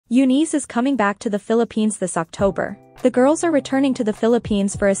UNIS is coming back to the Philippines this October. The girls are returning to the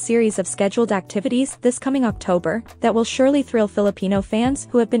Philippines for a series of scheduled activities this coming October that will surely thrill Filipino fans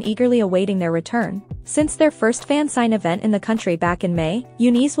who have been eagerly awaiting their return. Since their first fan sign event in the country back in May,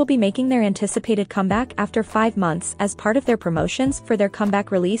 UNIS will be making their anticipated comeback after 5 months as part of their promotions for their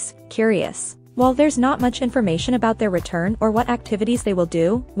comeback release, Curious. While there's not much information about their return or what activities they will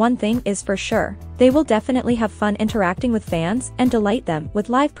do, one thing is for sure. They will definitely have fun interacting with fans and delight them with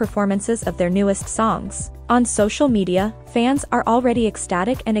live performances of their newest songs. On social media, fans are already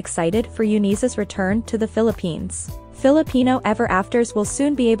ecstatic and excited for UNIS's return to the Philippines. Filipino ever afters will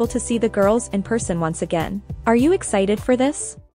soon be able to see the girls in person once again. Are you excited for this?